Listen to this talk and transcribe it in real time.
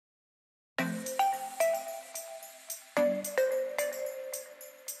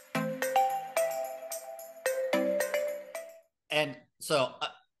So,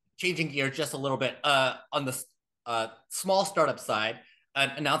 changing gears just a little bit, on the small startup side,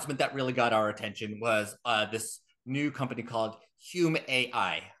 an announcement that really got our attention was this new company called Hume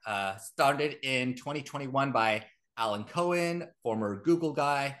AI, started in 2021 by Alan Cohen, former Google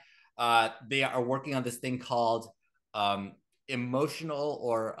guy. They are working on this thing called emotional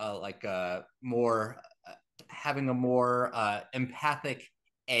or more having a more empathic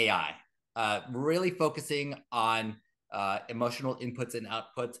AI, really focusing on emotional inputs and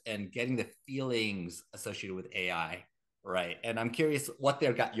outputs and getting the feelings associated with AI, right? And I'm curious what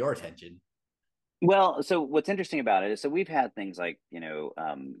there got your attention. Well, so what's interesting about it is, so we've had things like,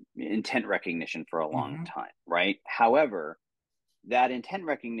 intent recognition for a long Mm-hmm. time, right? However, that intent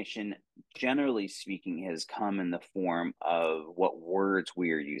recognition, generally speaking, has come in the form of what words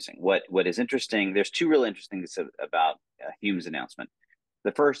we are using. What is interesting, there's two real interesting things about Hume's announcement.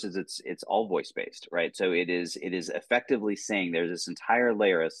 The first is it's all voice based, right? So it is effectively saying there's this entire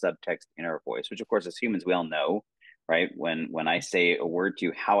layer of subtext in our voice, which of course as humans we all know, right? When I say a word to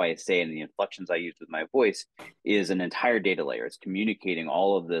you, how I say it and the inflections I use with my voice is an entire data layer. It's communicating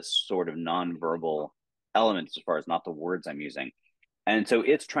all of this sort of nonverbal elements as far as not the words I'm using. And so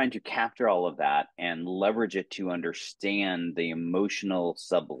it's trying to capture all of that and leverage it to understand the emotional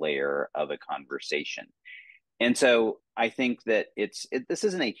sublayer of a conversation. And so I think that this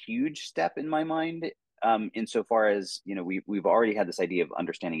isn't a huge step in my mind, insofar as we've already had this idea of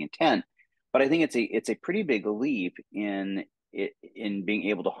understanding intent, but I think it's a pretty big leap in being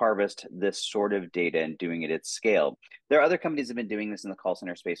able to harvest this sort of data and doing it at scale. There are other companies that have been doing this in the call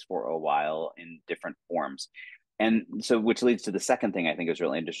center space for a while in different forms, and so which leads to the second thing I think is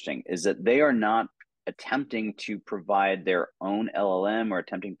really interesting is that they are not attempting to provide their own LLM or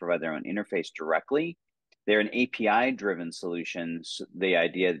attempting to provide their own interface directly. They're an API driven solution. So the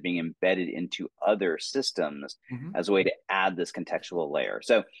idea of being embedded into other systems Mm-hmm. as a way to add this contextual layer.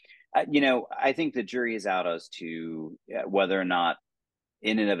 So, I think the jury is out as to whether or not,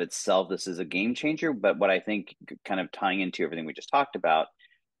 in and of itself, this is a game changer. But what I think, kind of tying into everything we just talked about,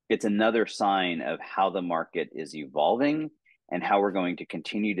 it's another sign of how the market is evolving and how we're going to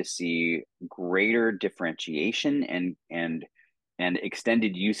continue to see greater differentiation and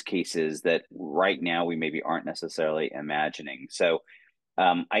extended use cases that right now we maybe aren't necessarily imagining. So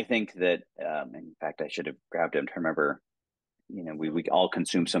I think that, in fact, I should have grabbed him to remember. We all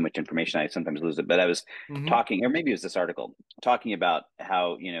consume so much information. I sometimes lose it. But I was Mm-hmm. talking, or maybe it was this article, talking about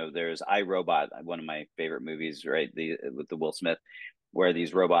how there's iRobot, one of my favorite movies, right? With the Will Smith, where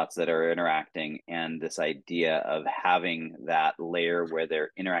these robots that are interacting, and this idea of having that layer where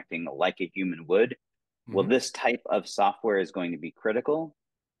they're interacting like a human would. Well, Mm-hmm. this type of software is going to be critical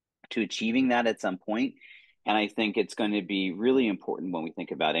to achieving that at some point. And I think it's going to be really important when we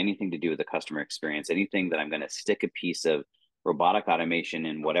think about anything to do with the customer experience, anything that I'm going to stick a piece of robotic automation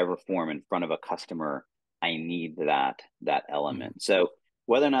in whatever form in front of a customer, I need that Mm-hmm. element. So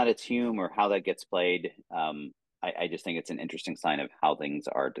whether or not it's Hume or how that gets played, I just think it's an interesting sign of how things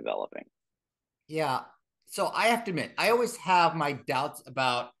are developing. Yeah. So I have to admit, I always have my doubts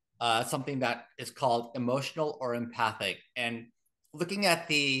about something that is called emotional or empathic. And looking at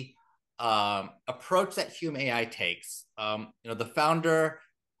the approach that Hume AI takes, the founder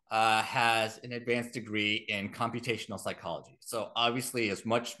has an advanced degree in computational psychology. So obviously is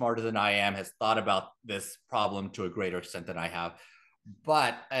much smarter than I am, has thought about this problem to a greater extent than I have.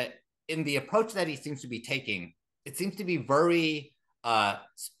 But in the approach that he seems to be taking, it seems to be very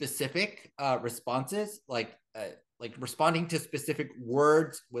specific responses, like responding to specific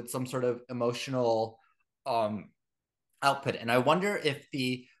words with some sort of emotional um, output. And I wonder if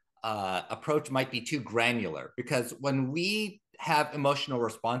the approach might be too granular because when we have emotional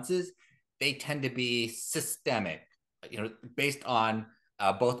responses, they tend to be systemic, based on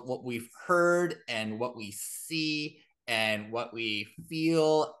both what we've heard and what we see and what we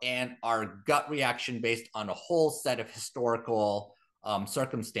feel and our gut reaction based on a whole set of historical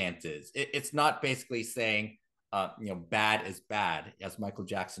circumstances. It's not basically saying, bad is bad, as Michael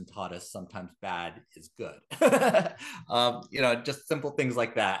Jackson taught us. Sometimes bad is good. Just simple things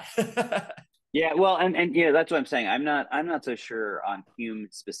like that. Yeah, well, and that's what I'm saying. I'm not so sure on Hume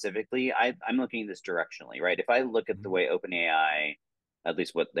specifically. I'm looking at this directionally, right? If I look at the way OpenAI, at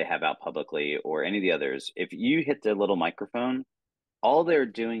least what they have out publicly, or any of the others, if you hit their little microphone, all they're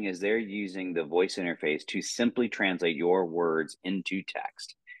doing is they're using the voice interface to simply translate your words into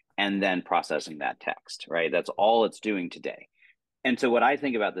text and then processing that text, right? That's all it's doing today. And so what I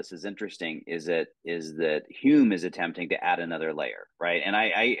think about this is interesting is that Hume is attempting to add another layer, right? And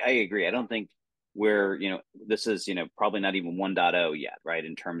I agree. I don't think we're, this is, probably not even 1.0 yet, right?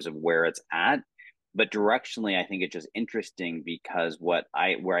 In terms of where it's at. But directionally, I think it's just interesting because where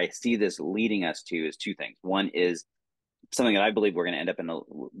I see this leading us to is two things. One is something that I believe we're going to end up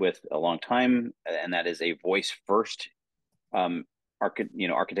with a long time, and that is a voice first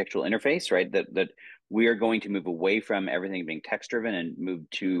architectural interface, right? That we are going to move away from everything being text driven and move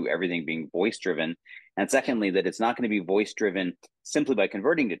to everything being voice driven. And secondly, that it's not going to be voice driven simply by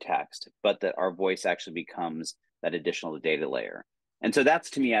converting to text, but that our voice actually becomes that additional data layer. And so that's,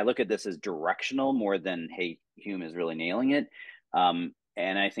 to me, I look at this as directional more than, hey, Hume is really nailing it. And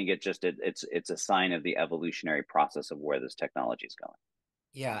I think it's a sign of the evolutionary process of where this technology is going.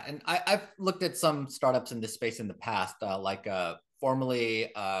 Yeah, and I've looked at some startups in this space in the past, like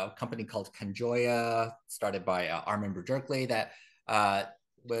formerly a company called Kanjoya, started by Armin Bergerkley, that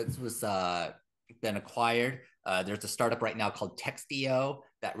was been acquired. There's a startup right now called Textio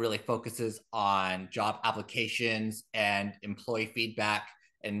that really focuses on job applications and employee feedback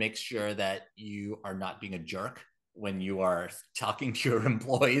and makes sure that you are not being a jerk when you are talking to your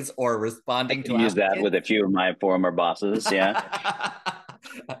employees or I responding can to use that with applicants. a few of my former bosses. Yeah.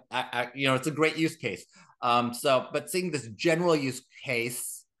 It's a great use case. But seeing this general use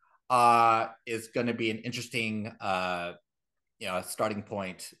case is going to be an interesting, starting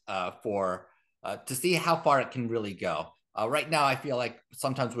point for to see how far it can really go. Right now, I feel like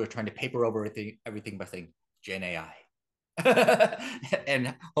sometimes we're trying to paper over everything by saying Gen AI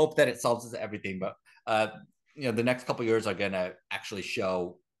and hope that it solves everything. But the next couple years are going to actually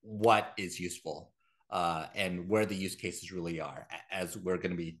show what is useful and where the use cases really are, as we're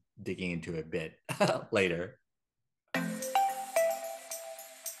going to be digging into a bit later.